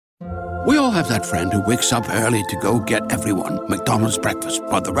We all have that friend who wakes up early to go get everyone McDonald's breakfast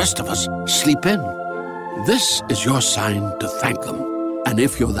while the rest of us sleep in. This is your sign to thank them. And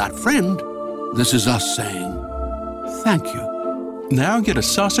if you're that friend, this is us saying thank you. Now get a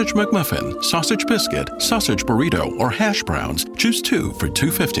sausage McMuffin, sausage biscuit, sausage burrito, or hash browns. Choose 2 for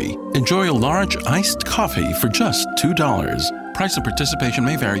 $2.50. Enjoy a large iced coffee for just $2. Price and participation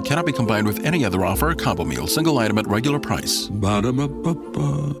may vary. Cannot be combined with any other offer or combo meal. Single item at regular price.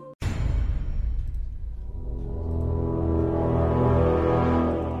 Ba-da-ba-ba-ba.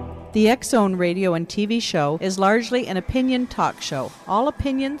 The X-Zone radio and TV show is largely an opinion talk show. All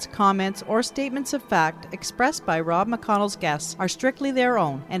opinions, comments, or statements of fact expressed by Rob McConnell's guests are strictly their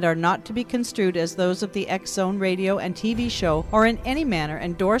own and are not to be construed as those of the X-Zone radio and TV show or in any manner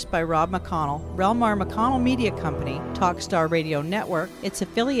endorsed by Rob McConnell, Relmar McConnell Media Company, Talkstar Radio Network, its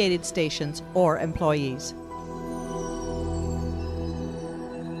affiliated stations, or employees.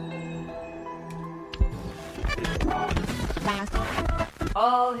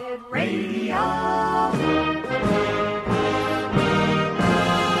 All Hit Radio.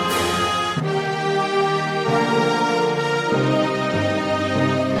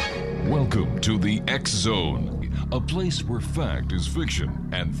 Welcome to the X Zone, a place where fact is fiction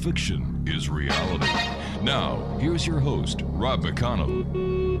and fiction is reality. Now, here's your host, Rob McConnell.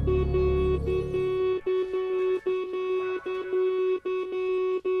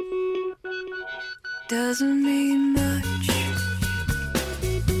 Doesn't mean much.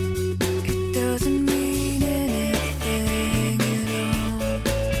 It doesn't mean anything at all.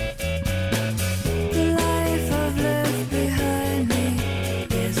 The life I've left behind me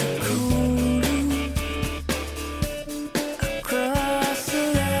is a cold across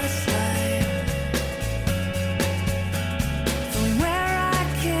the last line. From where I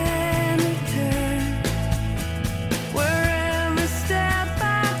can return, where every step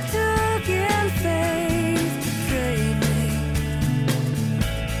I took in faith betrayed me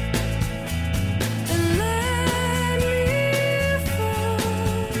and let me fall my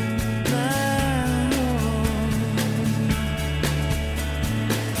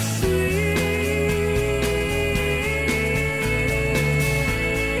sweet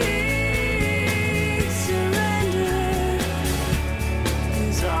surrender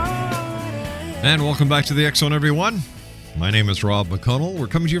is all I And welcome back to the X Zone, everyone. My name is Rob McConnell. We're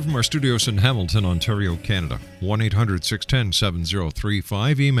coming to you from our studios in Hamilton, Ontario, Canada.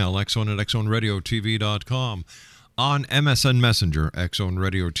 1-800-610-7035. Email xzone@xzoneradiotv.com. On MSN Messenger,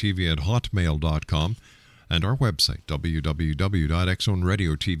 xzoneradiotv@hotmail.com. And our website,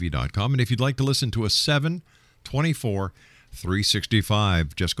 www.xzoneradiotv.com. And if you'd like to listen to us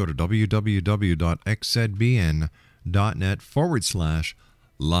 7/24/365, just go to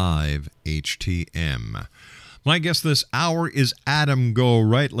www.xzbn.net/live HTM. My guest this hour is Adam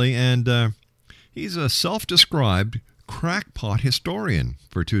Gorightly, and he's a self-described crackpot historian.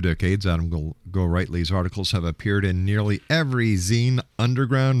 For 2 decades, Adam Gorightly's articles have appeared in nearly every zine,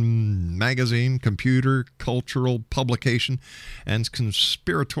 underground magazine, computer, cultural publication, and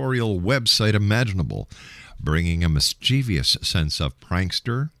conspiratorial website imaginable, bringing a mischievous sense of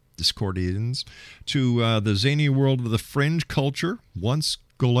prankster, discordians, to the zany world of the fringe culture. Once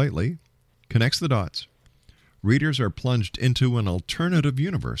Gorightly connects the dots, readers are plunged into an alternative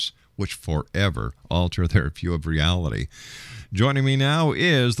universe which forever alter their view of reality. Joining me now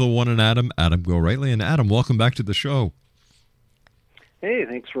is the one and Adam Gorightly. And Adam, welcome back to the show. Hey,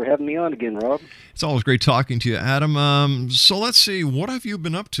 thanks for having me on again, Rob. It's always great talking to you, Adam. So let's see, what have you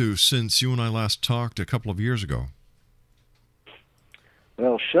been up to since you and I last talked a couple of years ago?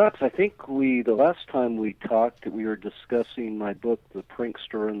 Well, shucks, I think the last time we talked, we were discussing my book, The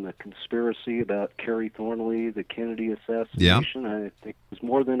Prankster and the Conspiracy, about Kerry Thornley, the Kennedy assassination. Yeah. I think it was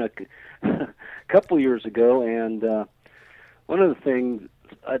more than a couple years ago, and one of the things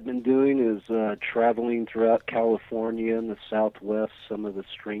I've been doing is traveling throughout California and the Southwest, some of the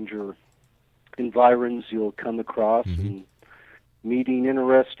stranger environs you'll come across, and meeting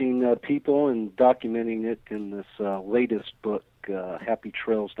interesting people and documenting it in this latest book, Happy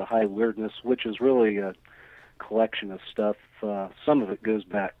Trails to High Weirdness, which is really a collection of stuff. Some of it goes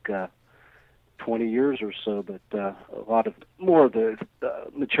back 20 years or so, but a lot of more of the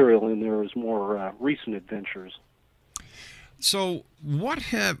material in there is more recent adventures. So, what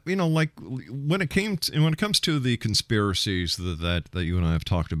have like when it comes to the conspiracies that you and I have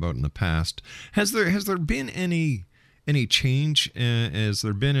talked about in the past? Has there been any change? Has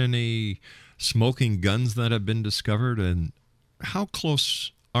there been any smoking guns that have been discovered, and how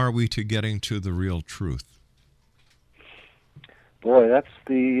close are we to getting to the real truth? Boy, that's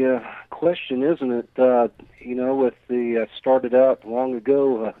the question, isn't it? With the started out long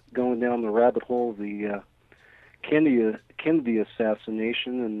ago going down the rabbit hole of the Kennedy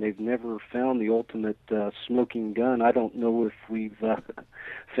assassination, and they've never found the ultimate smoking gun. I don't know if we've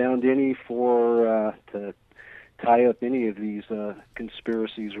found any for to tie up any of these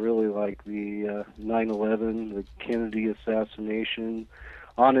conspiracies, really, like the 9/11, the Kennedy assassination,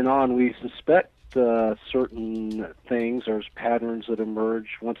 on and on. We suspect certain things. There's patterns that emerge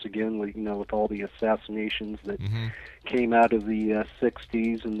once again, with all the assassinations that came out of the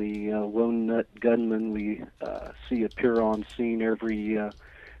 60s, and the lone nut gunmen we see appear on scene every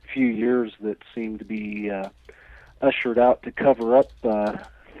few years that seem to be ushered out to cover up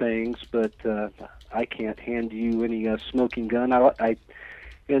things. But I can't hand you any smoking gun. I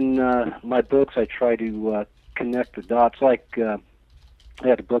in my books I try to connect the dots, like I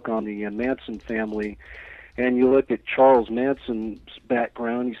had a book on the Manson family, and you look at Charles Manson's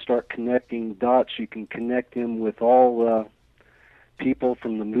background, you start connecting dots. You can connect him with all people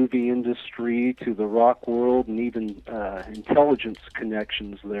from the movie industry to the rock world, and even intelligence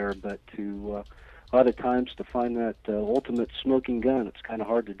connections there. But a lot of times to find that ultimate smoking gun, it's kind of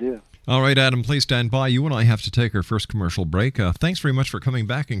hard to do. All right, Adam, please stand by. You and I have to take our first commercial break. Thanks very much for coming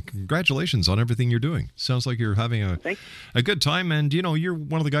back, and congratulations on everything you're doing. Sounds like you're having a good time, and, you're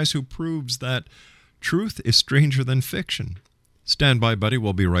one of the guys who proves that truth is stranger than fiction. Stand by, buddy.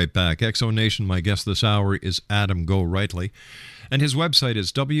 We'll be right back. X-Zone Nation, my guest this hour is Adam Gorightly, and his website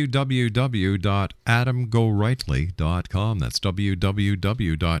is www.adamgorightly.com. That's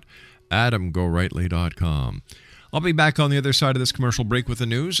www.adamgorightly.com. I'll be back on the other side of this commercial break with the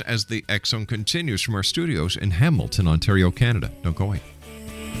news as the X-Zone continues from our studios in Hamilton, Ontario, Canada. Don't go away.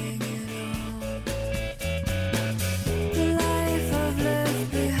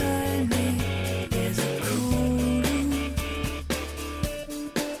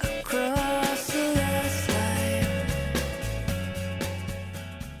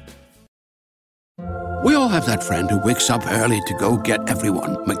 We all have that friend who wakes up early to go get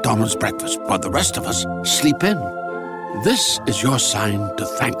everyone McDonald's breakfast, while the rest of us sleep in. This is your sign to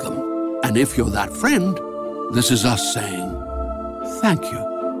thank them. And if you're that friend, this is us saying thank you.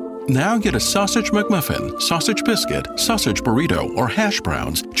 Now get a sausage McMuffin, sausage biscuit, sausage burrito, or hash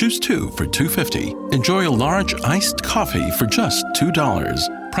browns. Choose 2 for $2.50. Enjoy a large iced coffee for just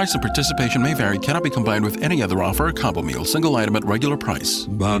 $2. Price and participation may vary. Cannot be combined with any other offer or combo meal. Single item at regular price.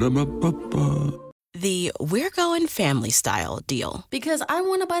 Ba-da-ba-ba-ba. The We're Going Family Style deal. Because I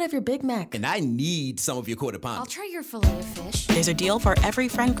want a bite of your Big Mac. And I need some of your Quarter Pounder. I'll try your Filet-O-Fish. There's a deal for every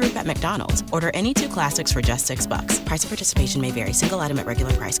friend group at McDonald's. Order any 2 classics for just $6. Price and participation may vary. Single item at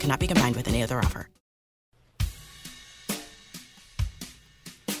regular price. Cannot be combined with any other offer.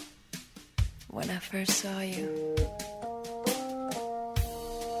 When I first saw you,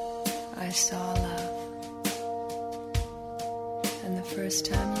 I saw love. And the first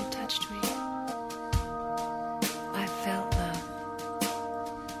time you touched me, I felt love.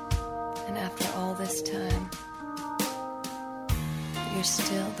 And after all this time, you're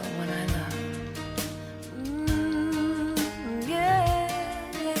still the one I love. Yeah.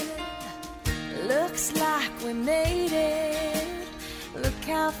 Looks like we made it. Look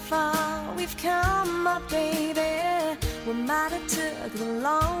how far we've come, my baby. We might have took the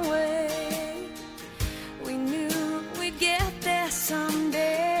long way. We knew we'd get there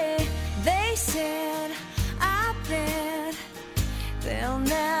someday. They said, I bet they'll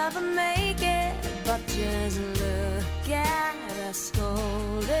never make it. But just look at us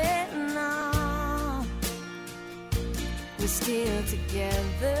holding on. We're still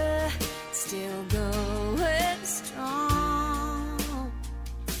together, still going strong.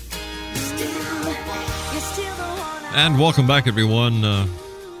 You're still the one. And welcome back, everyone.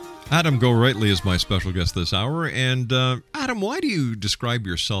 Adam Gorightly is my special guest this hour. And Adam, why do you describe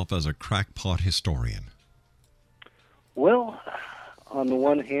yourself as a crackpot historian? Well, on the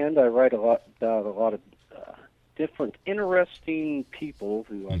one hand, I write a lot about a lot of different interesting people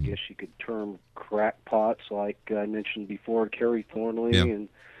who I guess you could term crackpots, like I mentioned before, Kerry Thornley and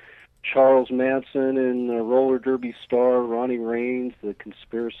Charles Manson, and roller derby star Ronnie Raines, the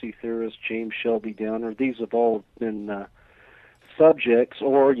conspiracy theorist James Shelby Downer. These have all been subjects,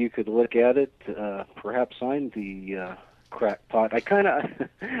 or you could look at it, perhaps I'm the crackpot.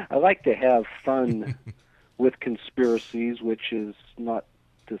 I like to have fun with conspiracies, which is not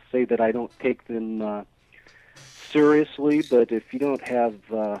to say that I don't take them seriously, but if you don't have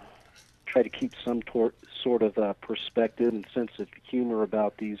try to keep some sort of perspective and sense of humor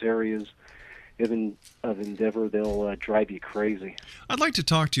about these areas of endeavor, they'll drive you crazy. I'd like to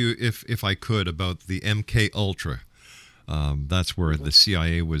talk to you, if I could, about the MK Ultra That's where the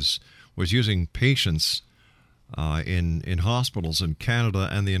CIA was using patients in hospitals in Canada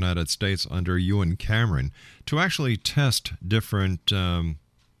and the United States under Ewan Cameron to actually test different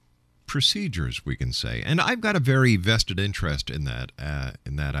procedures, we can say. And I've got a very vested interest in that,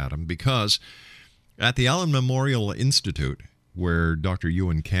 Adam, because at the Allen Memorial Institute, where Dr.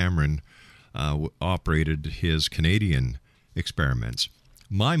 Ewan Cameron operated his Canadian experiments,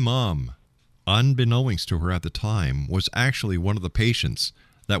 my mom, unbeknownst to her at the time, was actually one of the patients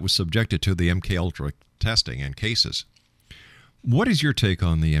that was subjected to the MKUltra testing and cases. What is your take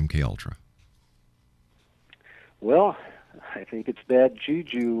on the MKUltra? Well, I think it's bad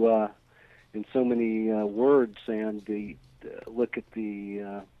juju in so many words, and look at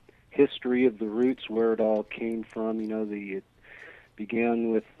the history of the roots, where it all came from. It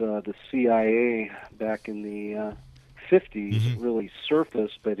began with the CIA back in the 50s. It really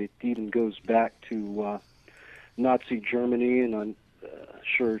surfaced, but it even goes back to Nazi Germany, and I'm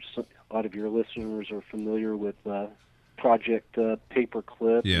sure a lot of your listeners are familiar with Project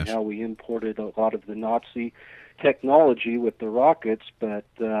Paperclip and how we imported a lot of the Nazi technology with the rockets, but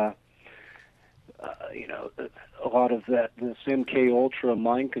a lot of this MK Ultra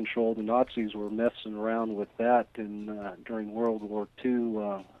mind control, the Nazis were messing around with that during World War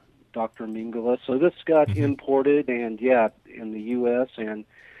II, Dr. Mengele. So this got imported, and in the U.S. and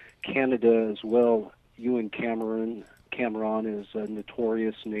Canada as well. Ewan Cameron is a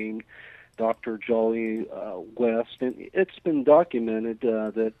notorious name, Dr. Jolly West, and it's been documented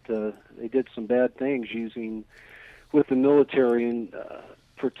that they did some bad things with the military in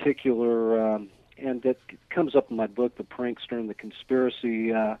particular, and that comes up in my book, The Prankster and the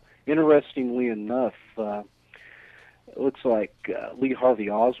Conspiracy. Interestingly enough, it looks like Lee Harvey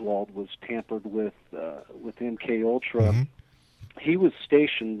Oswald was tampered with MK Ultra. He was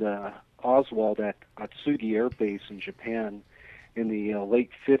stationed, Oswald, at Atsugi Air Base in Japan in the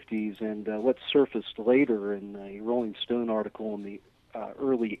late 50s, and what surfaced later in a Rolling Stone article in the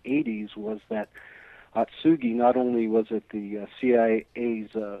early 80s was that Atsugi not only was it the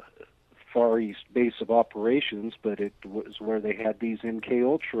CIA's Far East base of operations, but it was where they had these MK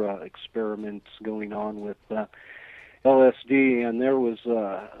Ultra experiments going on with LSD, and there was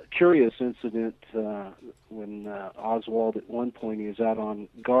a curious incident when Oswald, at one point, he was out on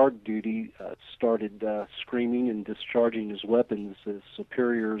guard duty, started screaming and discharging his weapons. His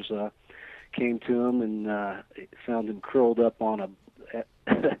superiors came to him and found him curled up on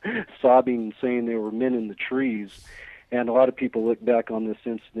sobbing and saying they were men in the trees. And a lot of people look back on this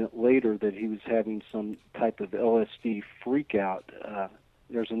incident later that he was having some type of LSD freak out.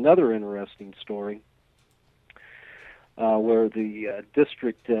 There's another interesting story where the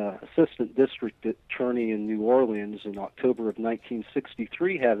assistant district attorney in New Orleans in October of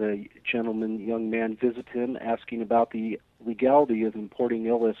 1963 had a young man visit him asking about the legality of importing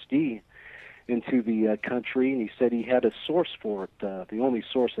LSD into the country, and he said he had a source for it. The only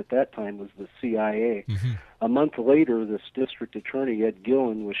source at that time was the CIA. A month later, this district attorney, Ed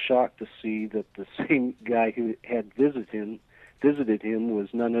Gillen, was shocked to see that the same guy who had visited him was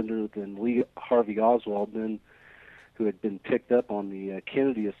none other than Lee Harvey Oswald, who had been picked up on the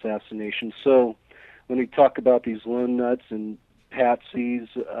Kennedy assassination. So when we talk about these lone nuts and patsies,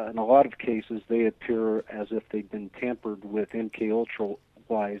 in a lot of cases they appear as if they've been tampered with MK Ultra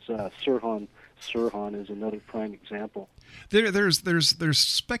wise. Sirhan is another prime example. There's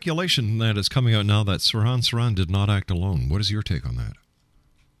speculation that is coming out now that Sirhan did not act alone. What is your take on that?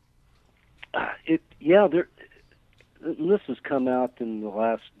 This has come out in the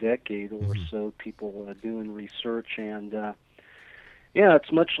last decade or so, people doing research, and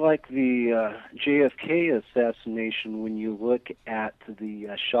it's much like the JFK assassination. When you look at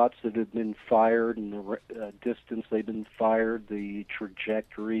the shots that have been fired and the distance they've been fired, the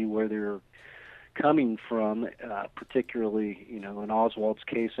trajectory, where they're coming from, particularly, in Oswald's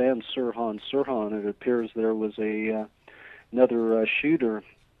case and Sirhan, it appears there was another shooter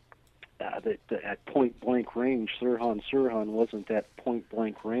that at point-blank range. Sirhan wasn't at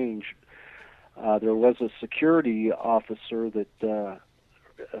point-blank range. There was a security officer a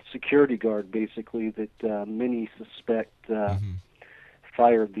security guard, basically, that many suspect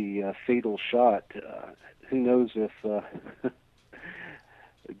fired the fatal shot. Who knows if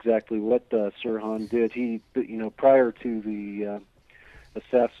exactly what Sirhan did. He, prior to the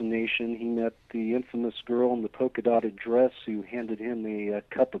assassination, he met the infamous girl in the polka-dotted dress who handed him a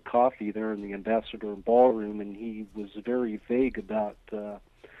cup of coffee there in the Ambassador Ballroom, and he was very vague about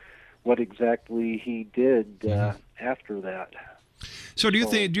what exactly he did after that. So do you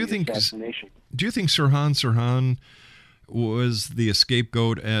think Sirhan was the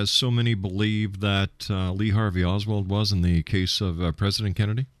scapegoat, as so many believe that Lee Harvey Oswald was in the case of President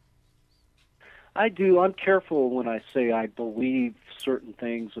Kennedy? I do. I'm careful when I say I believe certain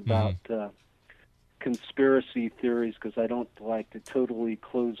things about conspiracy theories, because I don't like to totally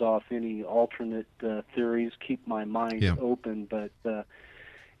close off any alternate theories, keep my mind open. But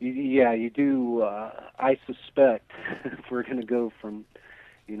you do. I suspect if we're going to go from,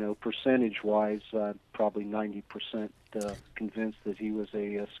 percentage-wise, probably 90% convinced that he was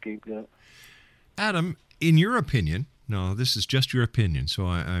a scapegoat. Adam, in your opinion, no, this is just your opinion, so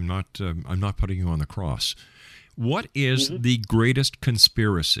I'm not putting you on the cross. What is the greatest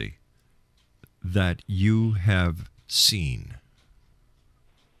conspiracy that you have seen?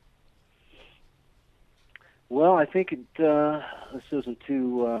 Well, I think this isn't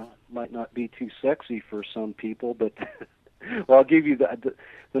too might not be too sexy for some people, but well, I'll give you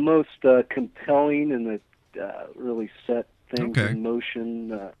the most compelling and that really set things in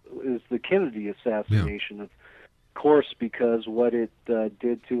motion is the Kennedy assassination. Of course, because what it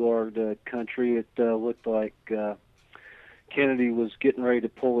did to our country, it looked like Kennedy was getting ready to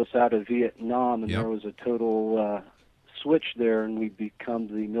pull us out of Vietnam, and there was a total switch there, and we'd become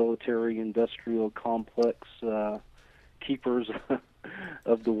the military-industrial complex keepers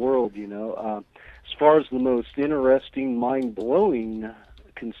of the world, As far as the most interesting, mind-blowing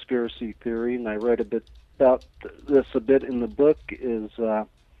conspiracy theory, and I read a bit about this a bit in the book, is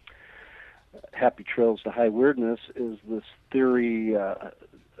Happy Trails to High Weirdness, is this theory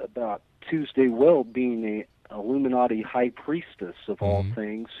about Tuesday Weld being a Illuminati high priestess of all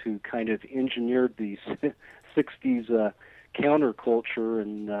things, who kind of engineered these 60s counterculture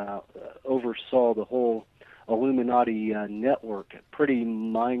and oversaw the whole Illuminati network. A pretty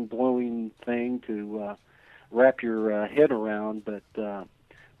mind-blowing thing to wrap your head around, but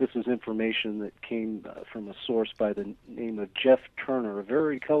this is information that came from a source by the name of Jeff Turner, a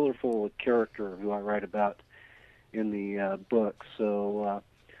very colorful character who I write about in the book. So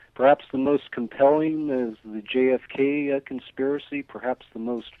perhaps the most compelling is the JFK conspiracy. Perhaps the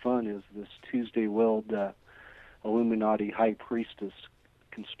most fun is this Tuesday Weld Illuminati high priestess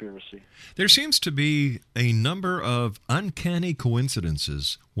conspiracy. There seems to be a number of uncanny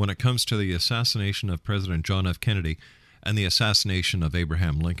coincidences when it comes to the assassination of President John F. Kennedy and the assassination of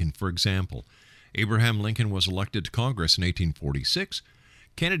Abraham Lincoln. For example, Abraham Lincoln was elected to Congress in 1846.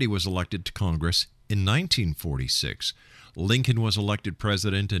 Kennedy was elected to Congress in 1946. Lincoln was elected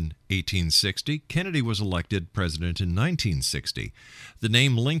president in 1860. Kennedy was elected president in 1960. The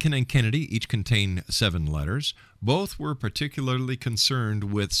name Lincoln and Kennedy each contain 7 letters. Both were particularly concerned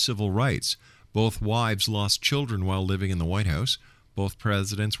with civil rights. Both wives lost children while living in the White House. Both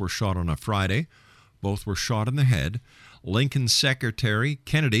presidents were shot on a Friday. Both were shot in the head. Lincoln's secretary,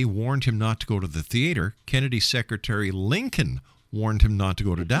 Kennedy, warned him not to go to the theater. Kennedy's secretary, Lincoln, warned him not to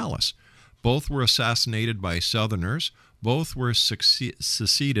go to Dallas. Both were assassinated by Southerners. Both were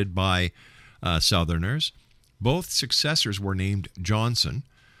succeeded by Southerners. Both successors were named Johnson.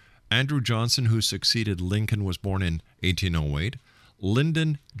 Andrew Johnson, who succeeded Lincoln, was born in 1808.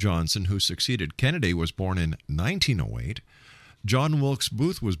 Lyndon Johnson, who succeeded Kennedy, was born in 1908. John Wilkes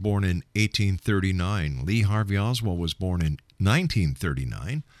Booth was born in 1839. Lee Harvey Oswald was born in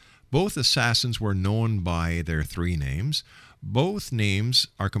 1939. Both assassins were known by their 3 names. Both names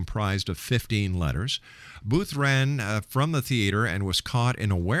are comprised of 15 letters. Booth ran from the theater and was caught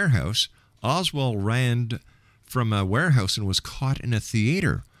in a warehouse. Oswald ran from a warehouse and was caught in a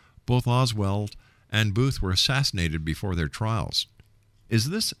theater. Both Oswald and Booth were assassinated before their trials. Is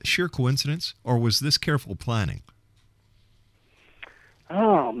this sheer coincidence, or was this careful planning?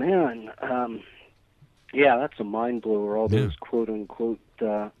 Oh, man. Yeah, that's a mind blower, all those quote-unquote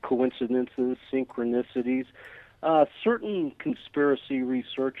coincidences, synchronicities. Certain conspiracy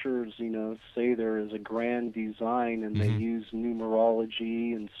researchers, say there is a grand design, and they use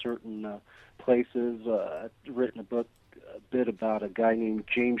numerology in certain places. I've written a bit about a guy named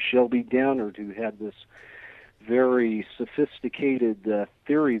James Shelby Downard, who had this very sophisticated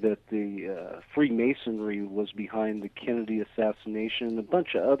theory that the Freemasonry was behind the Kennedy assassination and a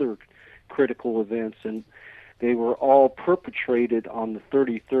bunch of other critical events, and they were all perpetrated on the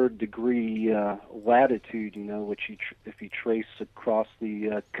 33rd degree latitude, which if you trace across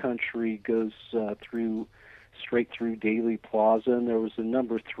the country goes straight through Daley Plaza, and there was the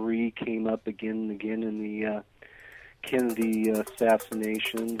number 3 came up again and again in the Kennedy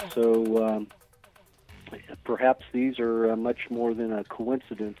assassination. So perhaps these are much more than a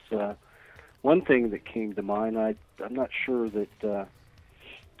coincidence. One thing that came to mind, I'm not sure that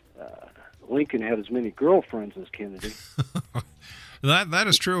Lincoln had as many girlfriends as Kennedy. That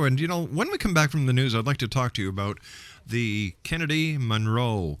is true. And, when we come back from the news, I'd like to talk to you about the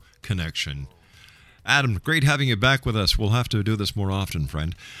Kennedy-Monroe connection. Adam, great having you back with us. We'll have to do this more often,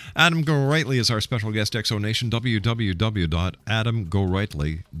 friend. Adam Gorightly is our special guest, Exonation,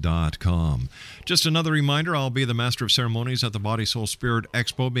 www.adamgorightly.com. Just another reminder, I'll be the Master of Ceremonies at the Body, Soul, Spirit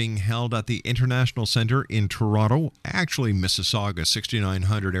Expo being held at the International Center in Toronto, actually Mississauga,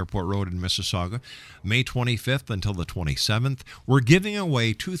 6900 Airport Road in Mississauga, May 25th until the 27th. We're giving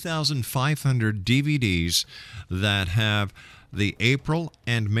away 2,500 DVDs that have the April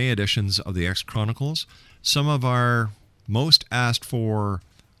and May editions of the X Chronicles, some of our most asked for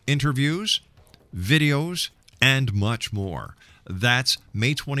interviews, videos, and much more. That's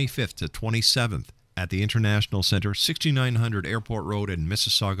May 25th to 27th at the International Center, 6900 Airport Road in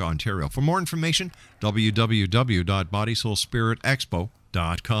Mississauga, Ontario. For more information,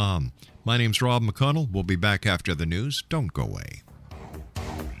 www.bodysoulspiritexpo.com. My name's Rob McConnell. We'll be back after the news. Don't go away.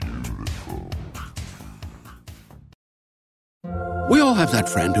 We all have that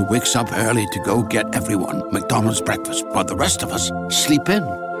friend who wakes up early to go get everyone McDonald's breakfast, while the rest of us sleep in.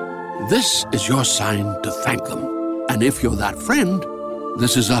 This is your sign to thank them. And if you're that friend,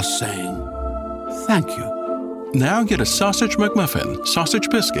 this is us saying thank you. Now get a sausage McMuffin, sausage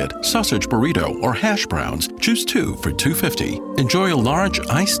biscuit, sausage burrito, or hash browns. Choose 2 for $2.50. Enjoy a large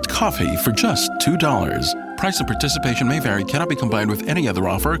iced coffee for just $2. Price and participation may vary. Cannot be combined with any other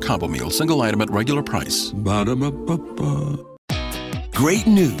offer or combo meal. Single item at regular price. Ba-da-ba-ba-ba. Great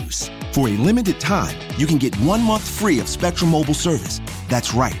news! For a limited time, you can get 1 month free of Spectrum Mobile service.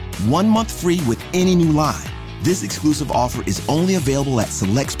 That's right, 1 month free with any new line. This exclusive offer is only available at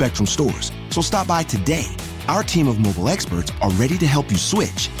select Spectrum stores, so stop by today. Our team of mobile experts are ready to help you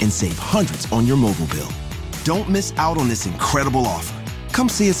switch and save hundreds on your mobile bill. Don't miss out on this incredible offer. Come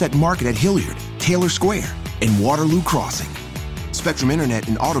see us at Market at Hilliard, Taylor Square, and Waterloo Crossing. Spectrum Internet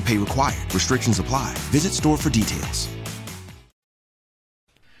and autopay required. Restrictions apply. Visit store for details.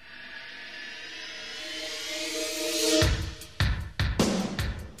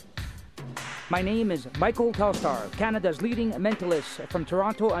 My name is Michael Telstar, Canada's leading mentalist from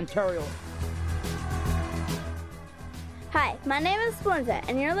Toronto, Ontario. Hi, my name is Splenda,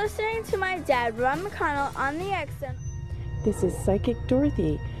 and you're listening to my dad, Rob McConnell, on the X-Zone. This is Psychic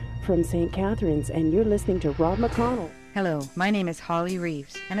Dorothy from St. Catharines, and you're listening to Rob McConnell. Hello, my name is Holly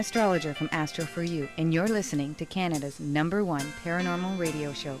Reeves, an astrologer from Astro For You, and you're listening to Canada's #1 paranormal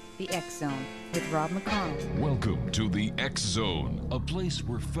radio show, The X Zone, with Rob McConnell. Welcome to The X Zone, a place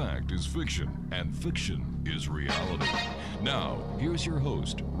where fact is fiction and fiction is reality. Now, here's your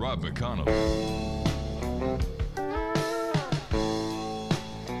host, Rob McConnell.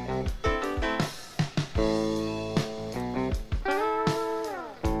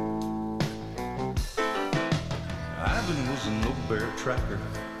 Was an old bear tracker.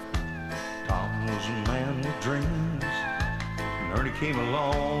 Tom was a man with dreams. And Ernie came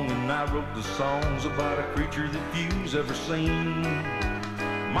along and I wrote the songs about a creature that few's ever seen.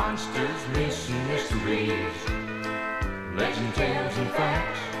 Monsters, myths, and mysteries, legend, tales, and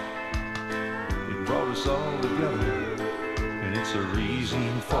facts. It brought us all together, and it's a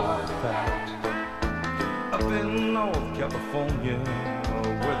reason for the fact. Up in North California,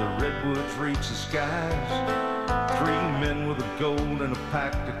 where the redwoods reach the skies, 3 men with a goal and a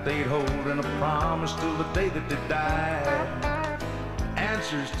pact that they'd hold, and a promise till the day that they died.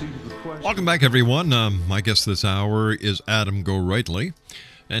 Answers to the question. Welcome back, everyone. My guest this hour is Adam Gorightly,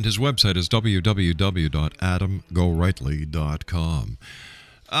 and his website is www.adamgorightly.com.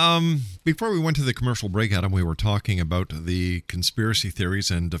 Before we went to the commercial break, Adam, we were talking about the conspiracy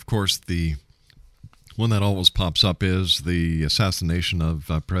theories, and of course the one that always pops up is the assassination of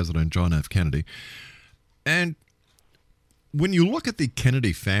President John F. Kennedy. And when you look at the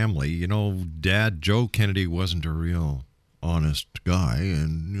Kennedy family, Dad Joe Kennedy wasn't a real honest guy,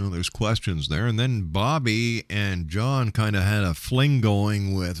 and there's questions there. And then Bobby and John kind of had a fling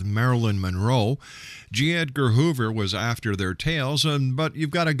going with Marilyn Monroe. J. Edgar Hoover was after their tails, but you've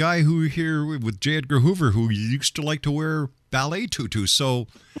got a guy who here with J. Edgar Hoover who used to like to wear ballet tutus. So,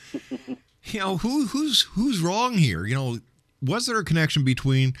 who's wrong here? Was there a connection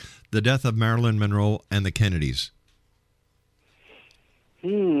between the death of Marilyn Monroe and the Kennedys?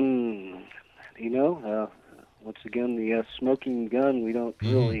 Once again, the smoking gun, we don't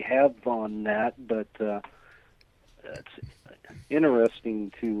really have on that, but it's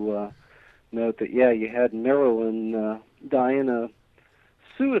interesting to note that, you had Marilyn die in a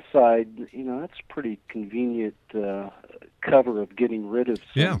suicide. That's a pretty convenient cover of getting rid of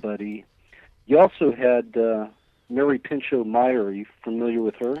somebody. Yeah. You also had Mary Pinchot Meyer. Are you familiar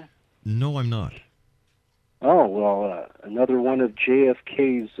with her? No, I'm not. Oh, well, another one of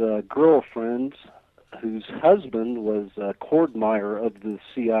JFK's girlfriends, whose husband was Cordmeyer of the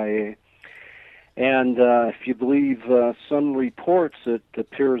CIA. And if you believe some reports, it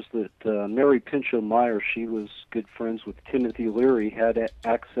appears that Mary Pinchot Meyer, she was good friends with Timothy Leary, had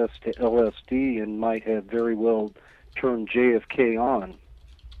access to LSD and might have very well turned JFK on.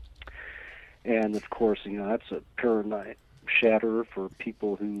 And, of course, that's a paradigm shatterer for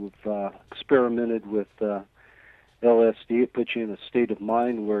people who've experimented with LSD. It puts you in a state of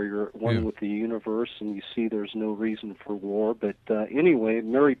mind where you're one with the universe and you see there's no reason for war. But anyway,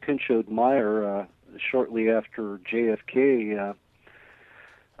 Mary Pinchot Meyer, shortly after JFK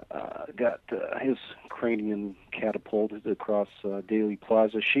got his cranium catapulted across Daley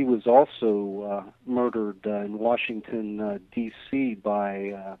Plaza, she was also murdered in Washington, D.C.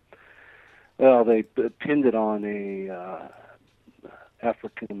 by, they pinned it on a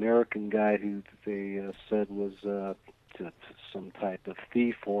African-American guy who they said was some type of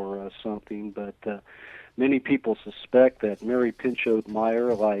thief or something, but many people suspect that Mary Pinchot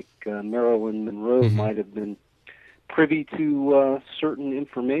Meyer, like Marilyn Monroe, might have been privy to certain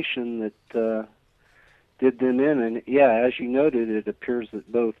information that did them in. And, yeah, as you noted, it appears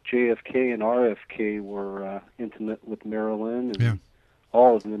that both JFK and RFK were intimate with Marilyn, and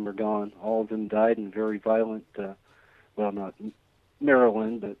all of them are gone. All of them died in very violent, well, not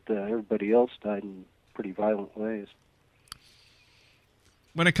Marilyn, but everybody else died in pretty violent ways.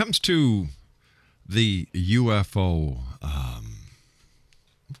 When it comes to the UFO,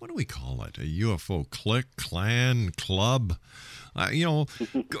 what do we call it? A UFO clique, clan, club?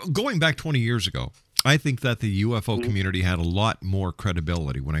 Going back 20 years ago, I think that the UFO community had a lot more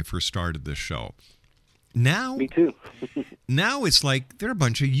credibility when I first started this show. Now, me too. Now it's like they're a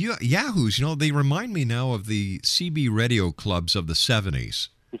bunch of yahoos. They remind me now of the CB radio clubs of the 70s.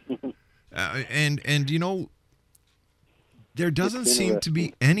 And there doesn't seem to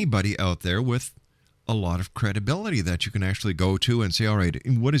be anybody out there with a lot of credibility that you can actually go to and say, all right,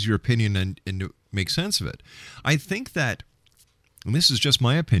 what is your opinion, and make sense of it. I think that, and this is just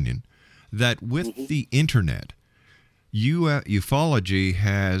my opinion, that with the internet, ufology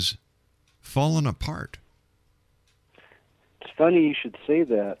has fallen apart. It's funny you should say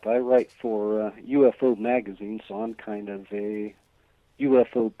that. I write for UFO magazine, so I'm kind of a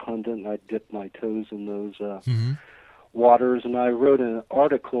UFO pundit, and I dip my toes in those waters. And I wrote an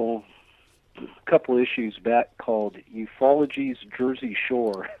article a couple issues back called Ufology's Jersey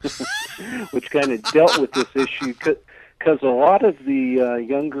Shore, which kind of dealt with this issue, because a lot of the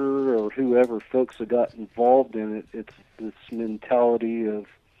younger or whoever folks that got involved in it, it's this mentality of,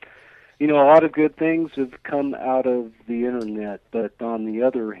 a lot of good things have come out of the internet, but on the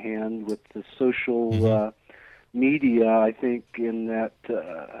other hand, with the social media, I think in that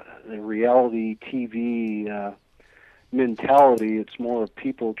the reality TV mentality, it's more of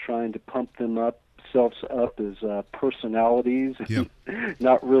people trying to pump themselves up as personalities,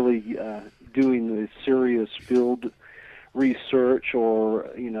 not really doing the serious field research or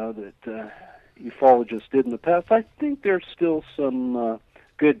that ufologists did in the past. I think there's still some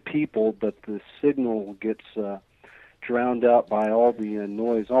good people, but the signal gets drowned out by all the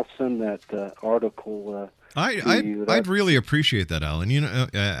noise. I'll send that article. I'd really appreciate that, Alan.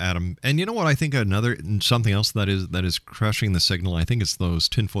 Adam. And you know what? I think something else that is crushing the signal. I think it's those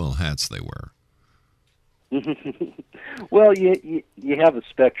tinfoil hats they wear. Well, you have a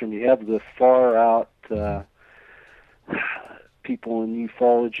spectrum. You have the far out people in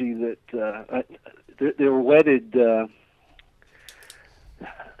ufology that they're wedded.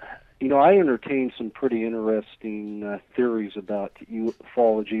 I entertain some pretty interesting theories about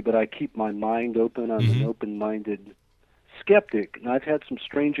ufology, but I keep my mind open. I'm an open-minded skeptic, and I've had some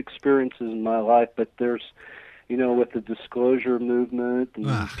strange experiences in my life, but there's, with the disclosure movement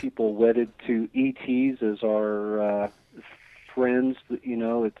and people wedded to ETs as our friends,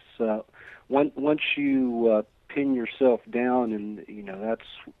 it's once you pin yourself down and,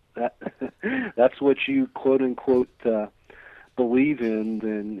 that's what you quote-unquote believe in,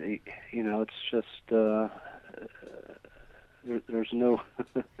 then it's just there's no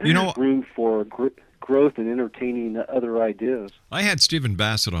room for growth and entertaining other ideas. I had Stephen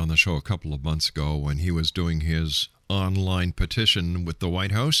Bassett on the show a couple of months ago when he was doing his online petition with the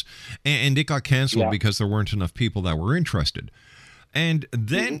White House, and it got canceled because there weren't enough people that were interested. And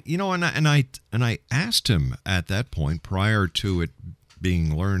then and I asked him at that point, prior to it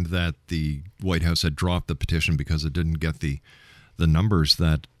being learned that the White House had dropped the petition because it didn't get the numbers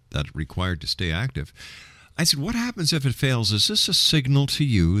that required to stay active. I said, what happens if it fails? Is this a signal to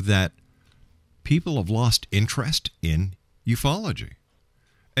you that people have lost interest in ufology?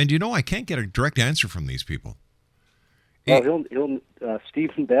 And I can't get a direct answer from these people. Well,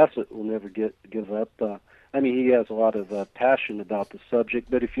 Stephen Bassett will never give up. He has a lot of passion about the subject,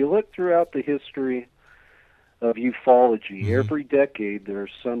 but if you look throughout the history of ufology, every decade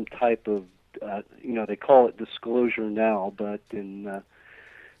there's some type of, they call it disclosure now, but in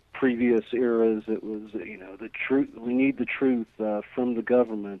previous eras it was, the truth. We need the truth from the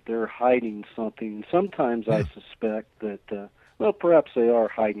government. They're hiding something. Sometimes I suspect that, perhaps they are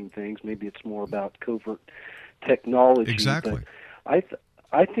hiding things. Maybe it's more about covert technology. Exactly. But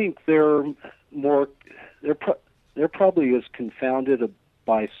I think they're more. They're probably as confounded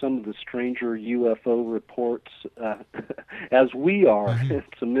by some of the stranger UFO reports as we are.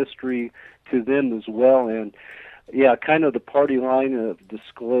 It's a mystery to them as well. And kind of the party line of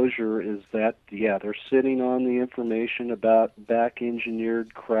disclosure is that they're sitting on the information about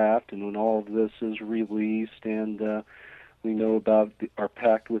back-engineered craft, and when all of this is released and we know about our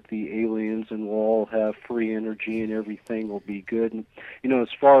pact with the aliens, and we'll all have free energy and everything will be good. And, as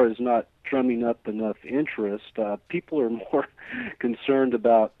far as not drumming up enough interest, people are more concerned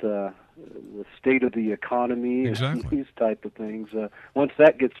about the state of the economy and these type of things. Once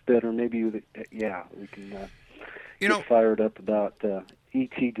that gets better, maybe we can get fired up about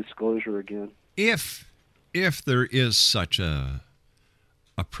ET disclosure again. If there is such a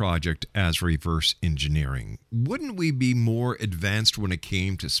project as reverse engineering, wouldn't we be more advanced when it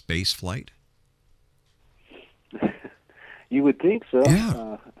came to space flight? You would think so.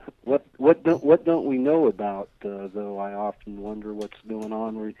 Yeah. What don't we know about, though? I often wonder what's going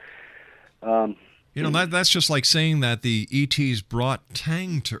on. That's just like saying that the ETs brought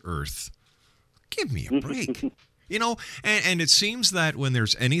Tang to Earth. Give me a break. And it seems that when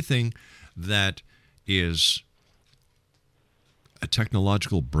there's anything that is a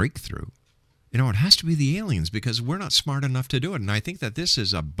technological breakthrough, it has to be the aliens, because we're not smart enough to do it. And I think that this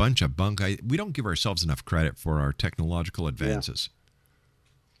is a bunch of bunk. We don't give ourselves enough credit for our technological advances.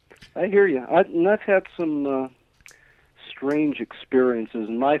 I hear you. I've had some strange experiences,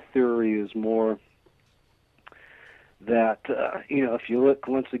 and my theory is more that if you look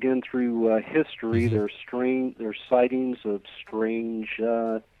once again through history, there's sightings of strange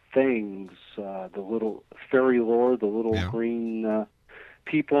things, the little fairy lore, the little green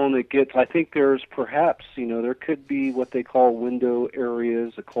people, and I think there's perhaps, there could be what they call window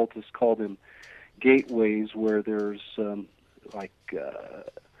areas. Occultists call them gateways, where there's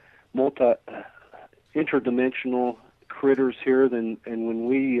interdimensional critters here. And when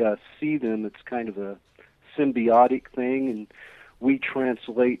we see them, it's kind of a symbiotic thing, and we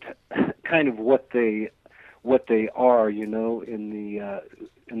translate kind of what they are.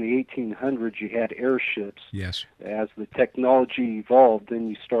 In the 1800s, you had airships. Yes. As the technology evolved, then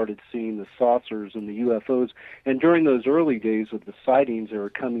you started seeing the saucers and the UFOs. And during those early days of the sightings, they were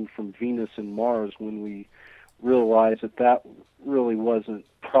coming from Venus and Mars. When we realized that really wasn't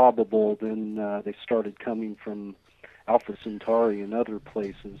probable, then they started coming from Alpha Centauri and other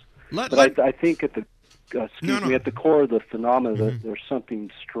places. I think at the at the core of the phenomena, there's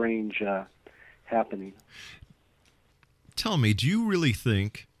something strange happening. Tell me, do you really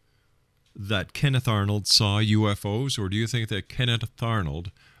think that Kenneth Arnold saw UFOs, or do you think that Kenneth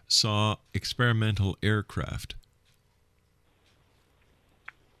Arnold saw experimental aircraft?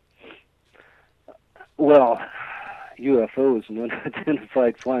 Well, UFO is an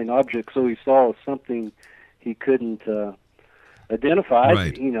unidentified flying object, so he saw something he couldn't identify.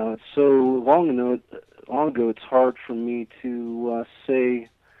 Right. It's so long ago, it's hard for me to say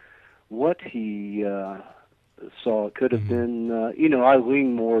what he saw. It could have been, I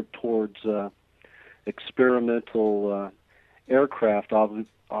lean more towards experimental aircraft.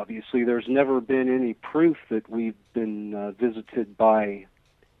 Obviously, there's never been any proof that we've been visited by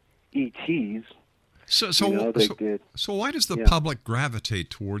ETs. So why does the public gravitate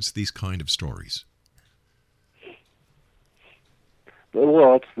towards these kind of stories?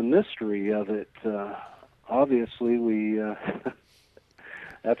 Well, it's the mystery of it. Obviously,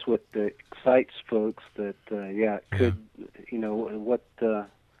 that's what excites folks. That it could,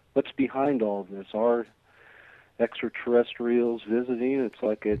 what's behind all of this? Are extraterrestrials visiting? It's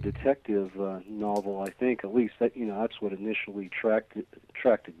like a detective novel, I think. At least that's what initially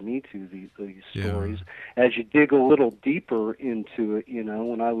attracted me to these stories. As you dig a little deeper into it,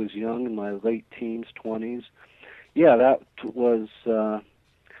 when I was young, in my late teens, 20s, that was the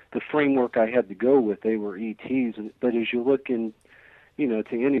framework I had to go with. They were ETs, but as you look in, to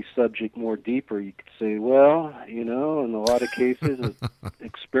any subject more deeper, you could say, well, in a lot of cases,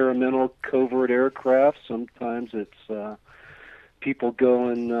 experimental covert aircraft. Sometimes it's people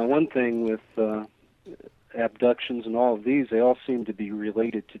going. One thing with abductions and all of these, they all seem to be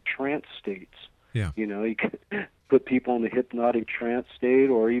related to trance states. Yeah. You know, you could put people in the hypnotic trance state,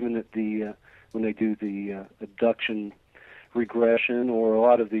 or even at the when they do the abduction regression, or a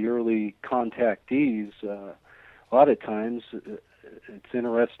lot of the early contactees. A lot of times, it's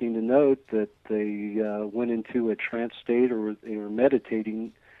interesting to note that they went into a trance state, or they were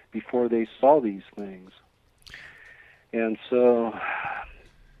meditating before they saw these things. And so,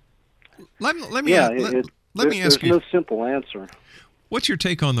 let me ask you. There's no simple answer. What's your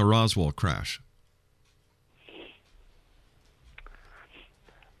take on the Roswell crash?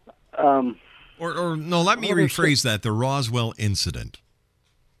 Or no, let me rephrase that. The Roswell incident.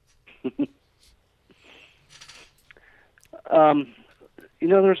 You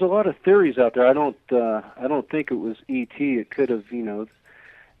know, there's a lot of theories out there. I don't think it was E.T. It could have, you know,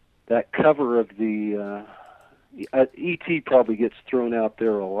 that cover of the E.T. probably gets thrown out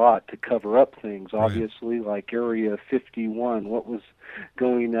there a lot to cover up things. Obviously, like Area 51. What was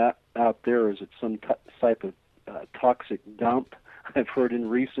going out there? Is it some type of toxic dump? I've heard in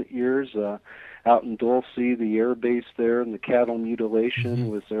recent years. Out in Dulce, the air base there, and the cattle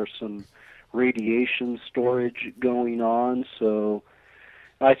mutilation. Was there some radiation storage going on? So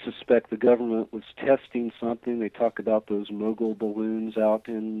I suspect the government was testing something. They talk about those mogul balloons out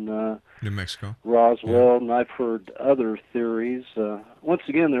in New Mexico, Roswell, and I've heard other theories. Once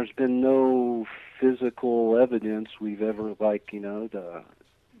again, there's been no physical evidence we've ever,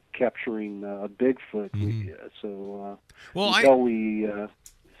 capturing a Bigfoot. Until we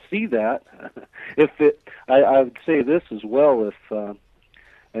see that, I would say this as well. If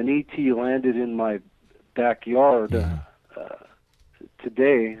an ET landed in my backyard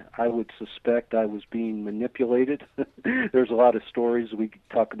today, I would suspect I was being manipulated. There's a lot of stories we could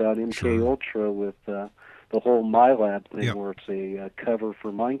talk about MK Ultra with the whole MyLab thing, where it's a cover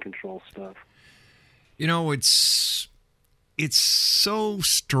for mind control stuff. You know, it's so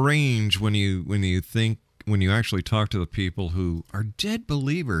strange when you actually talk to the people who are dead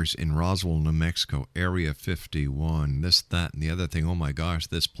believers in Roswell, New Mexico, Area 51, this, that, and the other thing. Oh my gosh,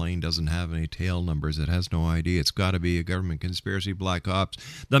 this plane doesn't have any tail numbers. It has no ID. It's got to be a government conspiracy, black ops,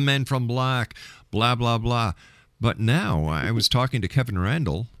 the men from black, blah, blah, blah. But now I was talking to Kevin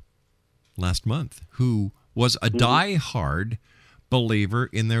Randall last month, who was a diehard believer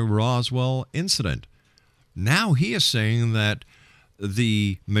in the Roswell incident. Now he is saying that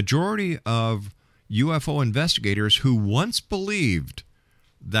the majority of UFO investigators who once believed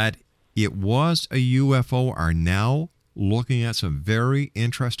that it was a UFO are now looking at some very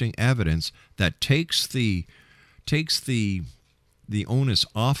interesting evidence that takes the onus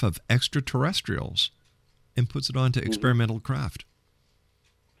off of extraterrestrials and puts it onto experimental craft.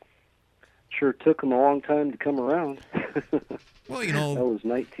 Sure took them a long time to come around. Well, you know, that was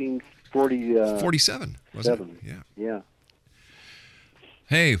 1947, wasn't it? Yeah.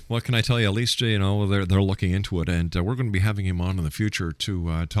 Hey, what can I tell you? At least, you know, they're looking into it, and we're going to be having him on in the future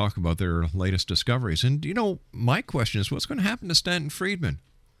to talk about their latest discoveries. And, you know, my question is, what's going to happen to Stanton Friedman?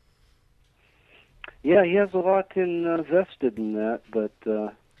 Yeah, he has a lot invested in that, but,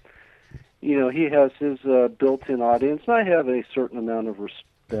 you know, he has his built-in audience. I have a certain amount of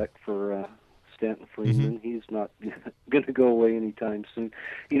respect for Stanton Friedman. He's not going to go away anytime soon.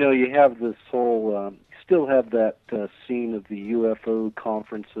 You know, you have this whole... still have that scene of the UFO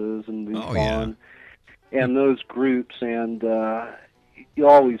conferences and MUFON and those groups, and you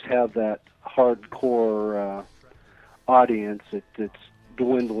always have that hardcore audience. It's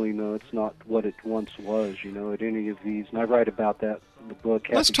dwindling, though. It's not what it once was, you know, at any of these. And I write about that in the book.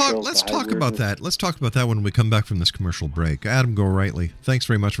 Let's talk about that. Let's talk about that when we come back from this commercial break. Adam Gorightly, thanks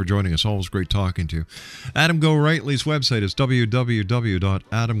very much for joining us. Always great talking to you. Adam Gorightly's website is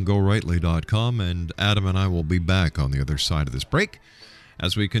www.adamgorightly.com, and Adam and I will be back on the other side of this break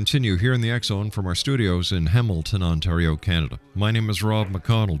as we continue here in the X Zone from our studios in Hamilton, Ontario, Canada. My name is Rob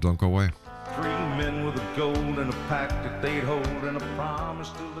McConnell. Don't go away. 3 men with a gold and a pact that they'd hold and a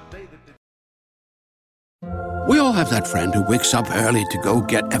promise till the day that they... We all have that friend who wakes up early to go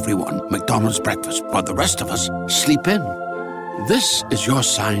get everyone McDonald's breakfast, while the rest of us sleep in. This is your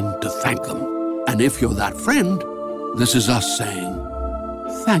sign to thank them. And if you're that friend, this is us saying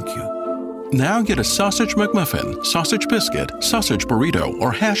thank you. Now get a sausage McMuffin, sausage biscuit, sausage burrito,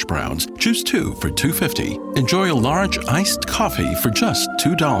 or hash browns. Choose 2 for $2.50. Enjoy a large iced coffee for just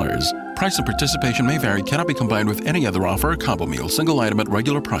 $2. Price and participation may vary. Cannot be combined with any other offer or combo meal. Single item at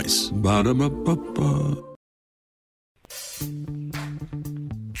regular price. Ba-da-ba-ba-ba.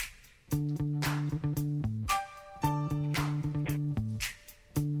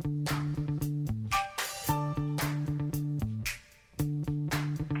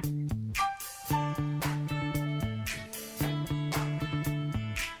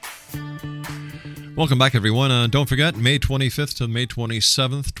 Welcome back, everyone. Don't forget, May 25th to May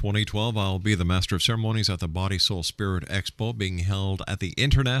 27th, 2012, I'll be the Master of Ceremonies at the Body, Soul, Spirit Expo, being held at the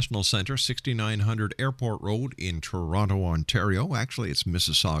International Centre, 6900 Airport Road in Toronto, Ontario. Actually, it's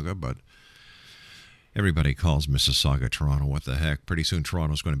Mississauga, but everybody calls Mississauga Toronto. What the heck? Pretty soon,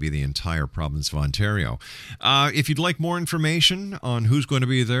 Toronto's going to be the entire province of Ontario. If you'd like more information on who's going to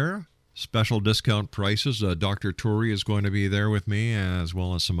be there, special discount prices. Dr. Turi is going to be there with me, as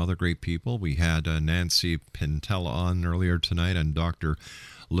well as some other great people. We had Nancy Pintella on earlier tonight, and Dr.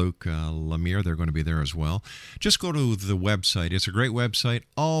 Luke Lemire. They're going to be there as well. Just go to the website. It's a great website.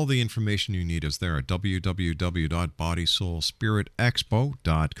 All the information you need is there at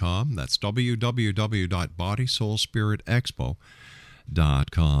www.bodysoulspiritexpo.com. That's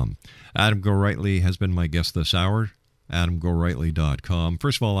www.bodysoulspiritexpo.com. Adam Gorightly has been my guest this hour. AdamGorightly.com.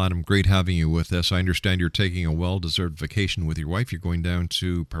 First of all, Adam, great having you with us. I understand you're taking a well-deserved vacation with your wife. You're going down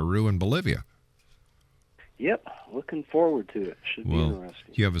to Peru and Bolivia. Yep, looking forward to it. Should be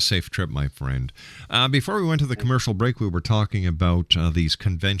interesting. You have a safe trip, my friend. Before we went to the commercial break, we were talking about these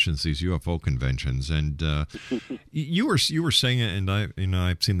conventions, these UFO conventions, and you were saying, and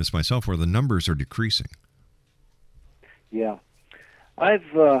I've seen this myself, where the numbers are decreasing. Yeah, I've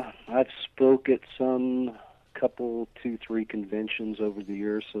spoke at some couple, 2-3 conventions over the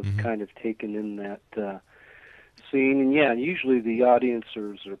years, so it's kind of taken in that scene. And yeah, usually the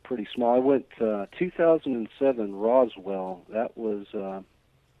audiences are pretty small. I went 2007 Roswell. That was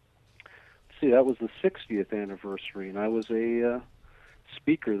that was the 60th anniversary, and I was a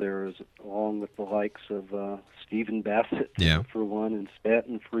speaker there, along with the likes of Stephen Bassett, for one, and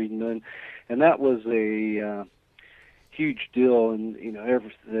Stanton Friedman, and that was a huge deal. And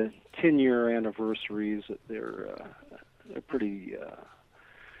every the 10-year anniversaries, they're pretty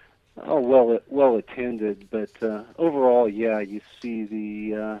well attended. But overall, yeah, you see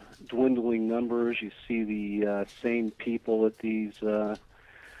the dwindling numbers. You see the same people at these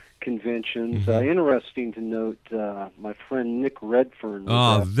conventions. Interesting to note, my friend Nick Redfern.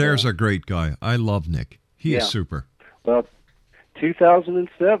 There's a great guy. I love Nick. He is super. Well,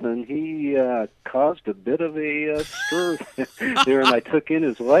 2007, he caused a bit of a stir there, and I took in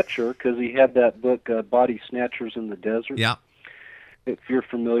his lecture because he had that book, Body Snatchers in the Desert. Yeah. If you're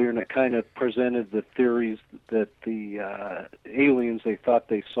familiar, and it kind of presented the theories that the aliens they thought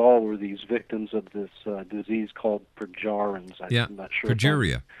they saw were these victims of this disease called progerins. I'm not sure.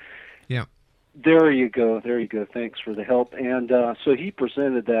 Progeria. Yeah. There you go. Thanks for the help. And so he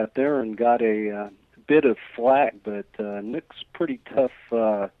presented that there and got a bit of flack, but Nick's pretty tough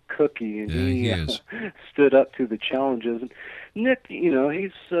cookie, and he stood up to the challenges. And Nick,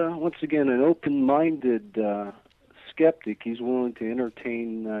 he's once again an open-minded skeptic. He's willing to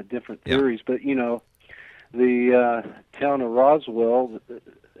entertain different theories, but the town of Roswell,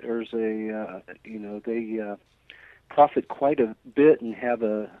 there's a they profit quite a bit and have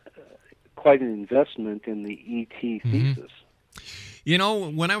quite an investment in the ET thesis.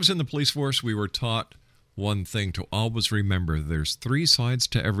 When I was in the police force, we were taught one thing to always remember: there's 3 sides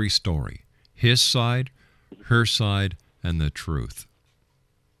to every story: his side, her side, and the truth.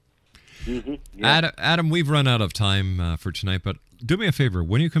 Adam, we've run out of time for tonight, but do me a favor.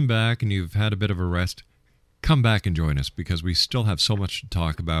 When you come back and you've had a bit of a rest, come back and join us, because we still have so much to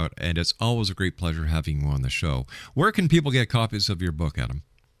talk about, and it's always a great pleasure having you on the show. Where can people get copies of your book, Adam?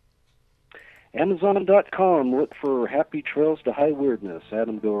 Amazon.com. Look for Happy Trails to High Weirdness,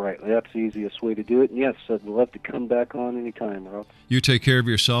 Adam Gorightly. That's the easiest way to do it. And yes, I'd love to come back on anytime, Rob. You take care of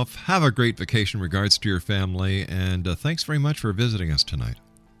yourself. Have a great vacation. Regards to your family. And thanks very much for visiting us tonight.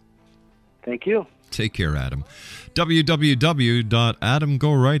 Thank you. Take care, Adam.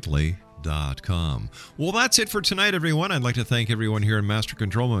 www.adamgorightly.com. Well, that's it for tonight, everyone. I'd like to thank everyone here in Master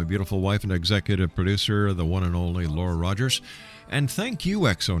Control, my beautiful wife and executive producer, the one and only Laura Rogers. And thank you,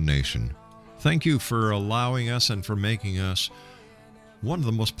 X-Zone Nation. Thank you for allowing us and for making us one of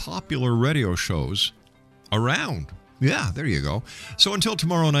the most popular radio shows around. Yeah, there you go. So until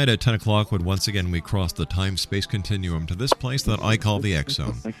tomorrow night at 10 o'clock, when once again we cross the time-space continuum to this place that I call the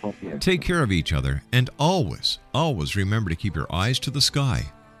X-Zone. Take care of each other, and always, always remember to keep your eyes to the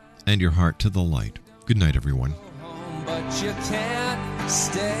sky and your heart to the light. Good night, everyone. But you can't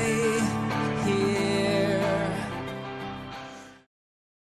stay.